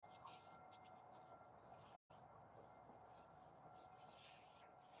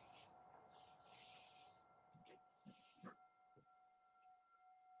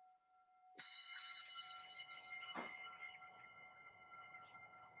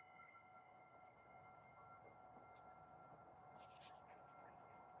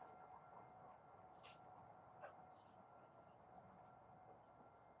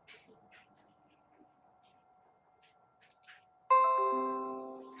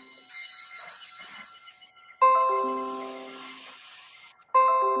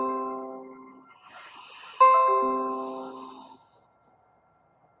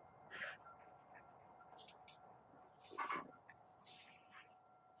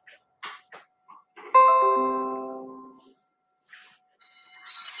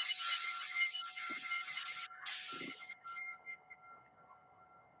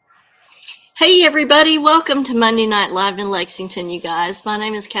Hey everybody, welcome to Monday Night Live in Lexington, you guys. My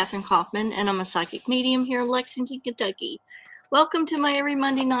name is Catherine Kaufman and I'm a psychic medium here in Lexington, Kentucky. Welcome to my every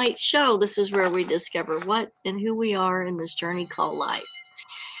Monday night show. This is where we discover what and who we are in this journey called life.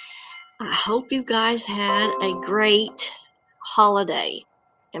 I hope you guys had a great holiday,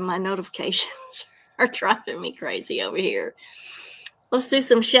 and my notifications are driving me crazy over here. Let's do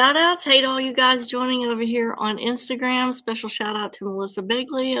some shout outs. Hey to all you guys joining over here on Instagram. Special shout out to Melissa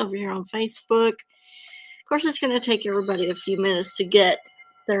Begley over here on Facebook. Of course, it's going to take everybody a few minutes to get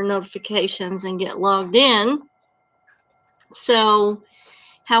their notifications and get logged in. So,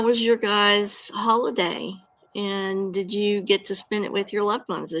 how was your guys' holiday? And did you get to spend it with your loved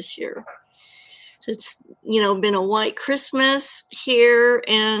ones this year? So it's, been a white Christmas here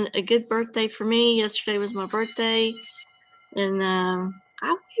and a good birthday for me. Yesterday was my birthday. And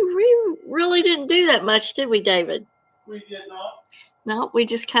we really didn't do that much, did we, David? We did not. No, we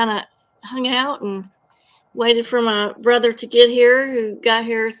just kind of hung out and waited for my brother to get here, who got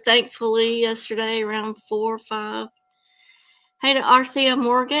here thankfully yesterday around 4 or 5. Hey to Arthea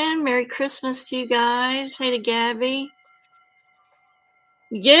Morgan. Merry Christmas to you guys. Hey to Gabby.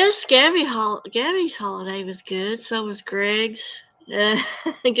 Yes, Gabby's holiday was good. So was Greg's. Good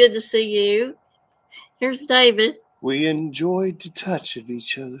to see you. Here's David. We enjoyed the touch of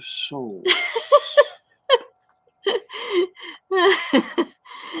each other's souls.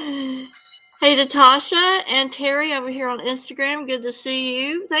 Hey to Tasha and Terry over here on Instagram. Good to see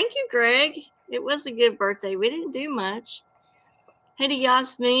you. Thank you, Greg. It was a good birthday. We didn't do much. Hey to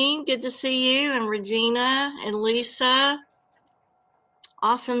Yasmin. Good to see you. And Regina and Lisa.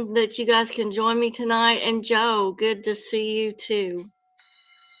 Awesome that you guys can join me tonight. And Joe, good to see you too.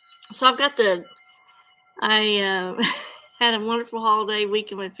 So I had a wonderful holiday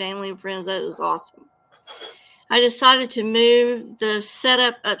weekend with family and friends. That was awesome. I decided to move the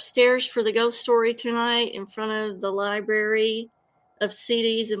setup upstairs for the ghost story tonight in front of the library of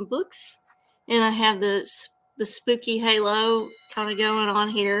CDs and books. And I have the spooky halo kind of going on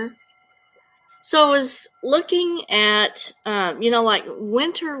here. So I was looking at, like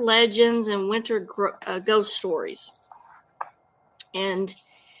winter legends and winter ghost stories. And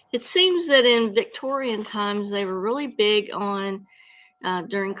it seems that in Victorian times, they were really big on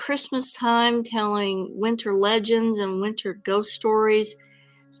during Christmas time, telling winter legends and winter ghost stories,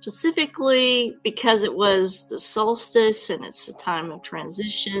 specifically because it was the solstice and it's a time of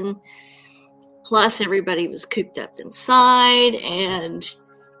transition. Plus, everybody was cooped up inside and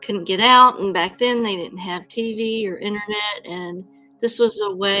couldn't get out. And back then, they didn't have TV or internet. And this was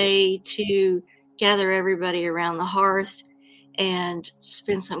a way to gather everybody around the hearth and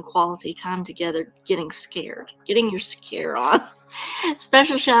spend some quality time together getting your scare on.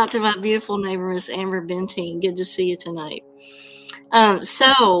 Special shout out to my beautiful neighbor, Miss Amber Bentine. Good to see you tonight.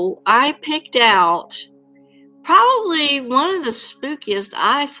 So I picked out probably one of the spookiest,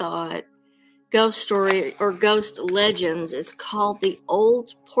 I thought, ghost story or ghost legends. It's called The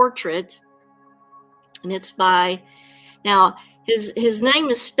Old Portrait, and it's by, now his name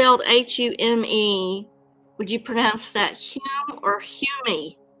is spelled Hume. Would you pronounce that Hume or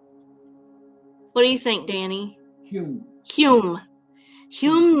Hume? What do you think, Danny? Hume.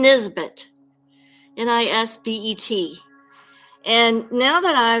 Hume Nisbet. Nisbet. And now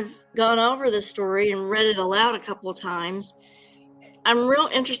that I've gone over the story and read it aloud a couple of times, I'm real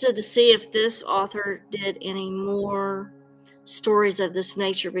interested to see if this author did any more stories of this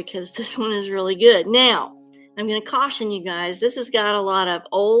nature, because this one is really good. Now, I'm going to caution you guys, this has got a lot of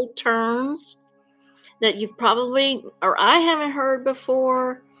old terms that you've probably, or I haven't heard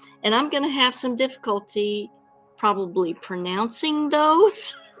before, and I'm going to have some difficulty probably pronouncing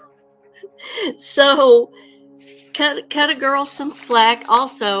those. So cut a girl some slack.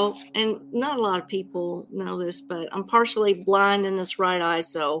 Also, and not a lot of people know this, but I'm partially blind in this right eye,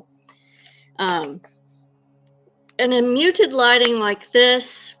 so and in muted lighting like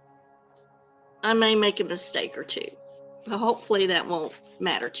this, I may make a mistake or two, but hopefully that won't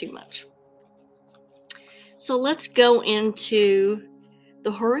matter too much. So let's go into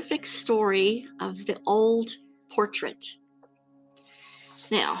the horrific story of The Old Portrait.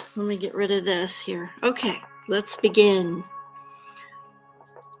 Now, let me get rid of this here. Okay, let's begin.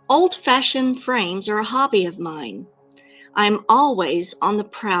 Old-fashioned frames are a hobby of mine. I'm always on the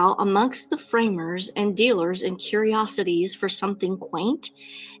prowl amongst the framers and dealers in curiosities for something quaint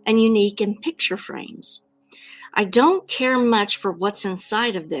and unique in picture frames. I don't care much for what's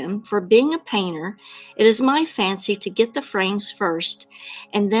inside of them, for being a painter, it is my fancy to get the frames first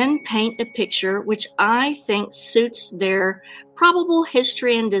and then paint a picture which I think suits their probable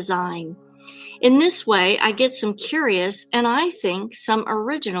history and design. In this way, I get some curious and I think some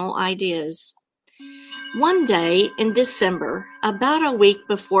original ideas. One day in December, about a week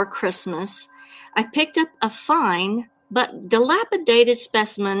before Christmas, I picked up a fine but dilapidated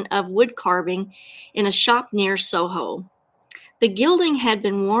specimen of wood carving in a shop near Soho. The gilding had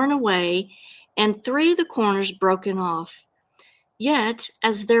been worn away and 3 of the corners broken off. Yet,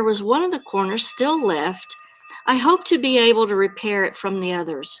 as there was one of the corners still left, I hoped to be able to repair it from the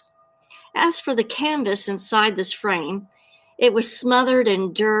others. As for the canvas inside this frame, it was smothered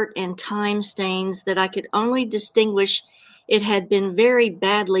in dirt and time stains that I could only distinguish it had been very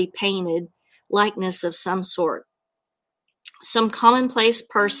badly painted, likeness of some sort. Some commonplace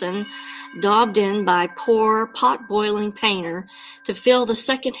person daubed in by poor pot-boiling painter to fill the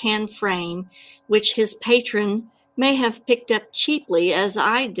second-hand frame, which his patron may have picked up cheaply as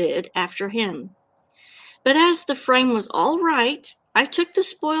I did after him. But as the frame was all right, I took the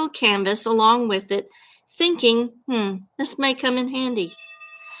spoiled canvas along with it, thinking, this may come in handy.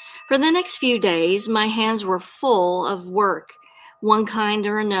 For the next few days, my hands were full of work, one kind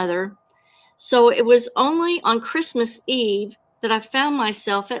or another. So it was only on Christmas Eve that I found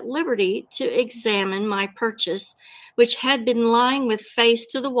myself at liberty to examine my purchase, which had been lying with face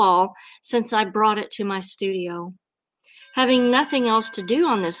to the wall since I brought it to my studio. Having nothing else to do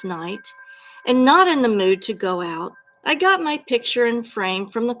on this night, and not in the mood to go out, I got my picture and frame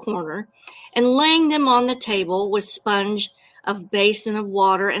from the corner, and laying them on the table with sponge, a basin of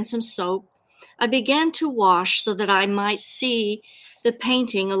water, and some soap, I began to wash so that I might see the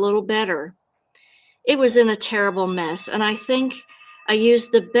painting a little better. It was in a terrible mess, and I think I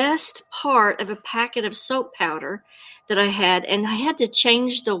used the best part of a packet of soap powder that I had, and I had to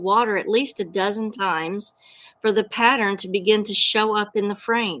change the water at least a dozen times for the pattern to begin to show up in the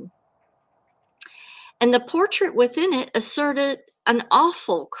frame. And the portrait within it asserted an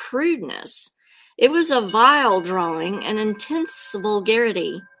awful crudeness. It was a vile drawing, an intense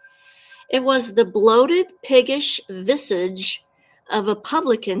vulgarity. It was the bloated, piggish visage of a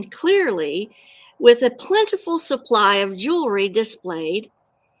publican, clearly, with a plentiful supply of jewelry displayed,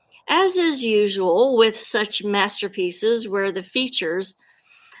 as is usual with such masterpieces where the features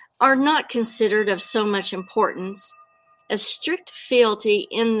are not considered of so much importance. A strict fealty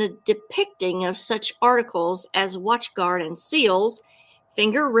in the depicting of such articles as watchguard and seals,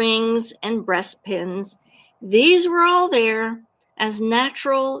 finger rings and breastpins, these were all there, as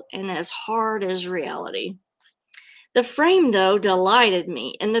natural and as hard as reality. The frame, though, delighted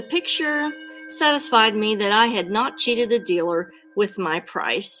me, and the picture satisfied me that I had not cheated the dealer with my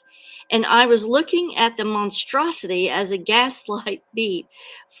price, and I was looking at the monstrosity as a gaslight beat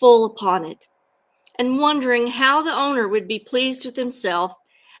full upon it, and wondering how the owner would be pleased with himself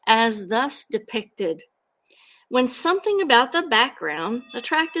as thus depicted, when something about the background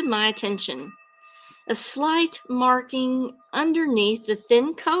attracted my attention. A slight marking underneath the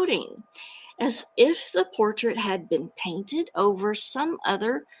thin coating, as if the portrait had been painted over some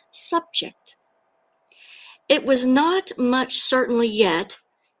other subject. It was not much certainly yet,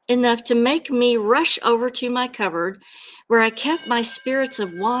 enough to make me rush over to my cupboard, where I kept my spirits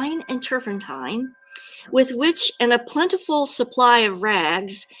of wine and turpentine, with which and a plentiful supply of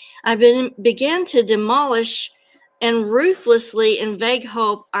rags I began to demolish, and ruthlessly in vague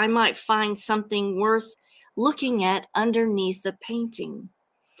hope I might find something worth looking at underneath the painting.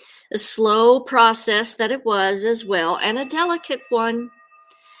 A slow process that it was as well, and a delicate one,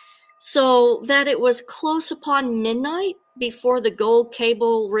 so that it was close upon midnight before the gold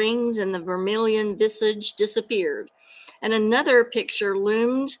cable rings and the vermilion visage disappeared, and another picture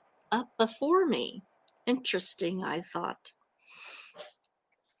loomed up before me. Interesting, I thought.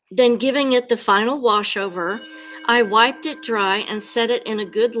 Then, giving it the final washover, I wiped it dry and set it in a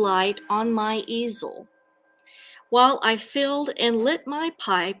good light on my easel, while I filled and lit my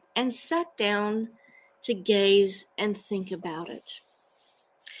pipe and sat down to gaze and think about it.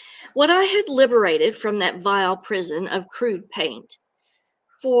 What I had liberated from that vile prison of crude paint,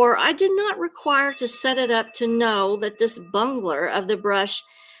 for I did not require to set it up to know that this bungler of the brush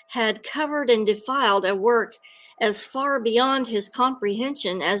had covered and defiled a work as far beyond his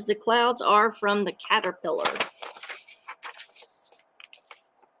comprehension as the clouds are from the caterpillar.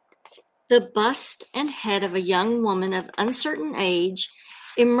 The bust and head of a young woman of uncertain age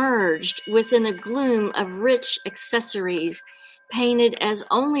emerged within a gloom of rich accessories, painted as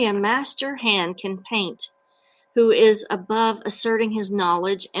only a master hand can paint, who is above asserting his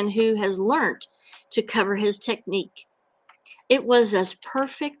knowledge and who has learnt to cover his technique. It was as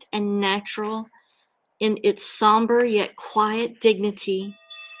perfect and natural in its somber yet quiet dignity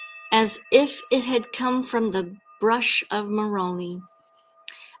as if it had come from the brush of Moroni.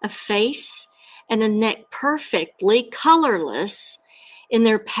 a face and a neck perfectly colorless in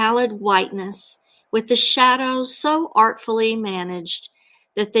their pallid whiteness, with the shadows so artfully managed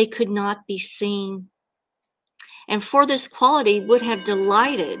that they could not be seen. And for this quality would have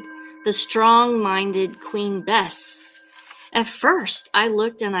delighted the strong-minded Queen Bess. At first I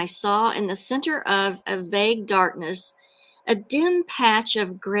looked and I saw in the center of a vague darkness a dim patch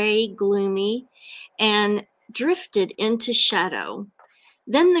of gray, gloomy, and drifted into shadow.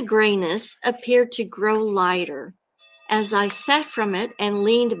 Then the grayness appeared to grow lighter as I sat from it and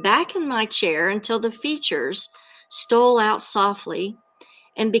leaned back in my chair until the features stole out softly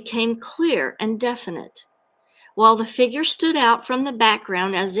and became clear and definite, while the figure stood out from the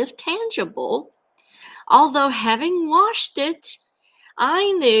background as if tangible, although having washed it,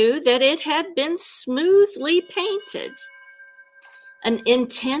 I knew that it had been smoothly painted. An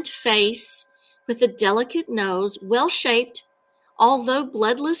intent face with a delicate nose, well-shaped, although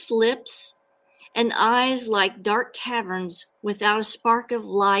bloodless lips, and eyes like dark caverns without a spark of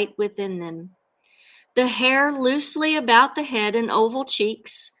light within them. The hair loosely about the head and oval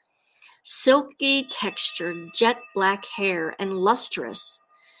cheeks, silky textured, jet black hair and lustrous,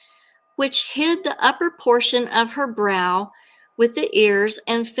 which hid the upper portion of her brow with the ears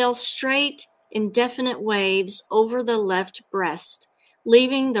and fell straight in definite waves over the left breast,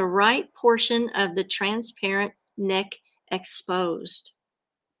 leaving the right portion of the transparent neck exposed.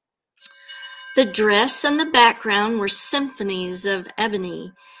 The dress and the background were symphonies of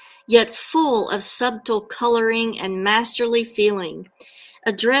ebony, yet full of subtle coloring and masterly feeling.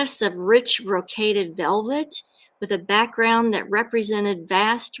 A dress of rich brocaded velvet with a background that represented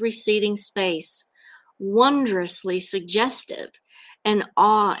vast receding space, wondrously suggestive and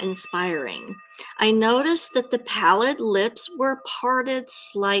awe-inspiring. I noticed that the pallid lips were parted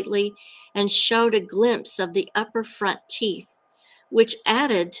slightly and showed a glimpse of the upper front teeth, which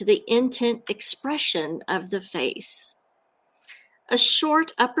added to the intent expression of the face. A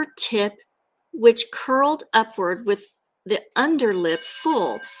short upper tip, which curled upward with the underlip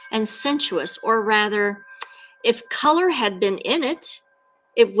full and sensuous, or rather, if color had been in it,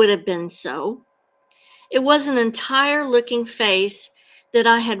 it would have been so. It was an entire-looking face that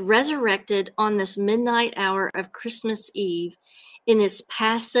I had resurrected on this midnight hour of Christmas Eve. In its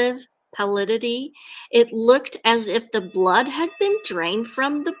passive pallidity, it looked as if the blood had been drained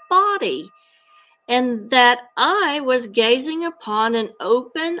from the body, and that I was gazing upon an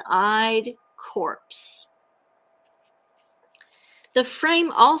open-eyed corpse. The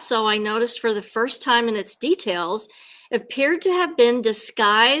frame also, I noticed for the first time in its details, appeared to have been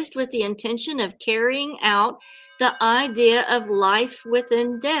disguised with the intention of carrying out the idea of life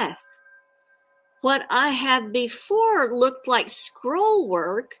within death. What I had before looked like scroll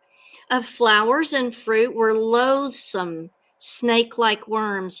work of flowers and fruit were loathsome, snake-like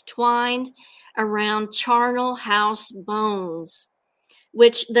worms twined around charnel house bones,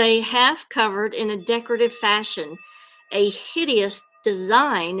 which they half covered in a decorative fashion, a hideous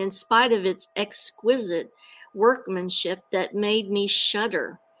design in spite of its exquisite workmanship that made me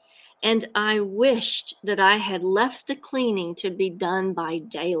shudder, and I wished that I had left the cleaning to be done by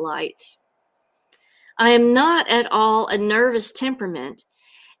daylight. I am not at all a nervous temperament,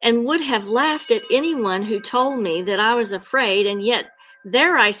 and would have laughed at anyone who told me that I was afraid, and yet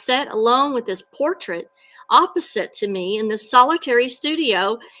there I sat alone with this portrait opposite to me in the solitary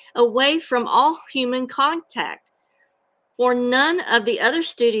studio, away from all human contact. For none of the other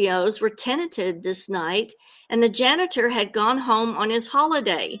studios were tenanted this night, and the janitor had gone home on his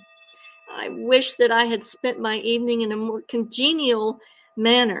holiday. I wish that I had spent my evening in a more congenial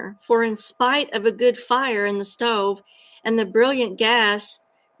manner, for in spite of a good fire in the stove and the brilliant gas,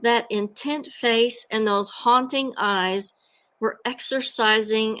 that intent face and those haunting eyes were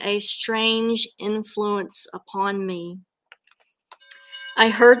exercising a strange influence upon me. I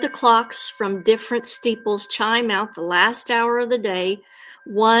heard the clocks from different steeples chime out the last hour of the day,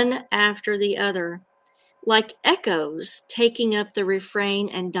 one after the other, like echoes taking up the refrain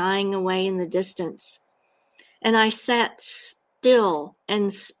and dying away in the distance. And I sat still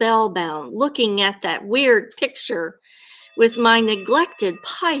and spellbound, looking at that weird picture with my neglected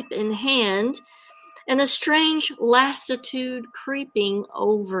pipe in hand and a strange lassitude creeping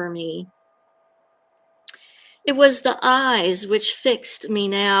over me. It was the eyes which fixed me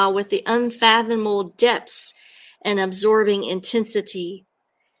now with the unfathomable depths and absorbing intensity.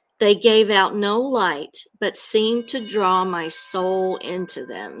 They gave out no light, but seemed to draw my soul into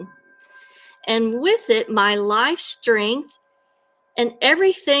them, and with it my life strength and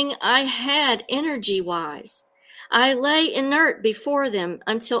everything I had energy-wise. I lay inert before them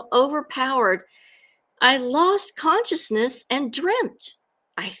until, overpowered, I lost consciousness and dreamt.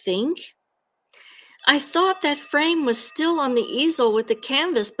 I think. I thought that frame was still on the easel with the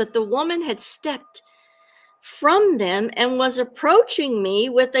canvas, but the woman had stepped from them and was approaching me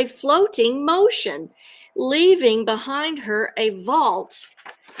with a floating motion, leaving behind her a vault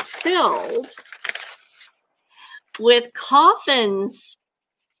filled with coffins.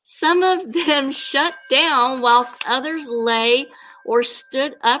 Some of them shut down whilst others lay or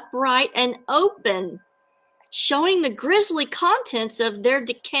stood upright and open, showing the grisly contents of their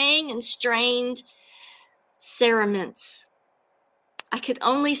decaying and strained cerements. I could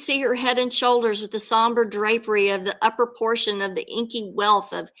only see her head and shoulders with the somber drapery of the upper portion of the inky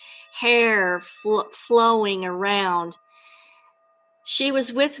wealth of hair flowing around. She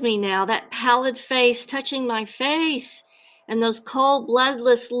was with me now, that pallid face touching my face, and those cold,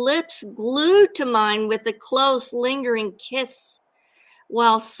 bloodless lips glued to mine with a close, lingering kiss,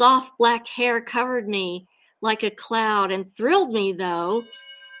 while soft black hair covered me like a cloud and thrilled me, though,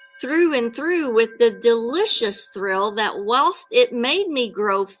 through and through, with the delicious thrill that, whilst it made me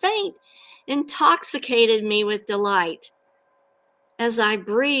grow faint, intoxicated me with delight. As I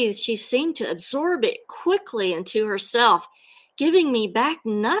breathed, she seemed to absorb it quickly into herself, giving me back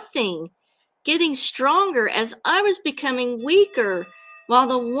nothing, getting stronger as I was becoming weaker, while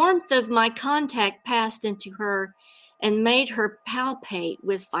the warmth of my contact passed into her and made her palpate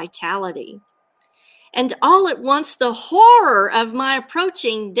with vitality. And all at once the horror of my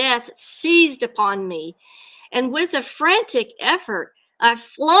approaching death seized upon me, and with a frantic effort, I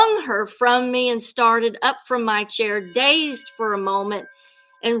flung her from me and started up from my chair, dazed for a moment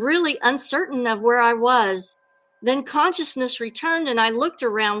and really uncertain of where I was. Then consciousness returned and I looked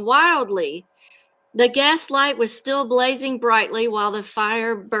around wildly. The gaslight was still blazing brightly while the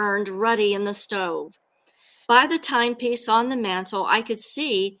fire burned ruddy in the stove. By the timepiece on the mantel, I could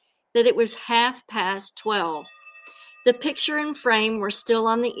see that it was 12:30. The picture and frame were still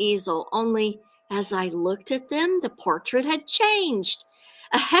on the easel, only as I looked at them, the portrait had changed.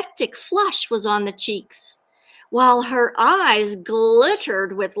 A hectic flush was on the cheeks, while her eyes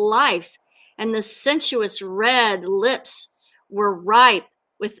glittered with life, and the sensuous red lips were ripe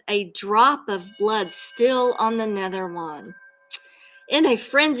with a drop of blood still on the nether one. In a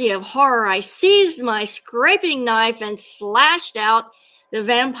frenzy of horror, I seized my scraping knife and slashed out the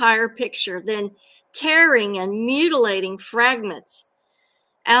vampire picture, then tearing and mutilating fragments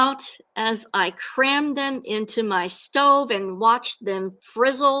out as I crammed them into my stove and watched them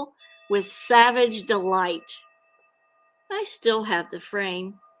frizzle with savage delight. I still have the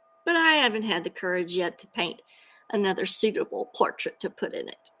frame, but I haven't had the courage yet to paint another suitable portrait to put in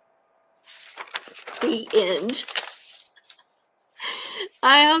it. The end.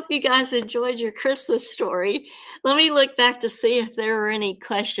 I hope you guys enjoyed your Christmas story. Let me look back to see if there were any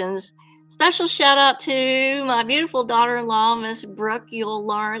questions. Special shout out to my beautiful daughter-in-law, Miss Brooke Yule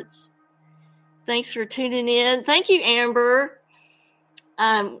Lawrence. Thanks for tuning in. Thank you, Amber.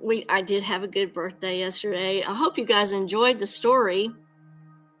 I did have a good birthday yesterday. I hope you guys enjoyed the story.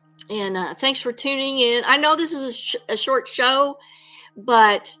 And thanks for tuning in. I know this is a short show,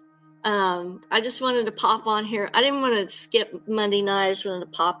 but I just wanted to pop on here. I didn't want to skip Monday night. I just wanted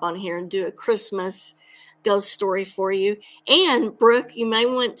to pop on here and do a Christmas ghost story for you. And Brooke, you may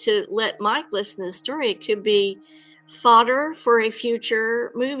want to let Mike listen to the story. It could be fodder for a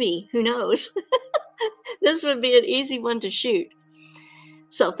future movie. Who knows? This would be an easy one to shoot.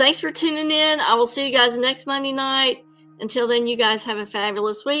 So thanks for tuning in. I will see you guys next Monday night. Until then, you guys have a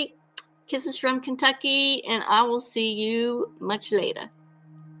fabulous week. Kisses from Kentucky, and I will see you much later.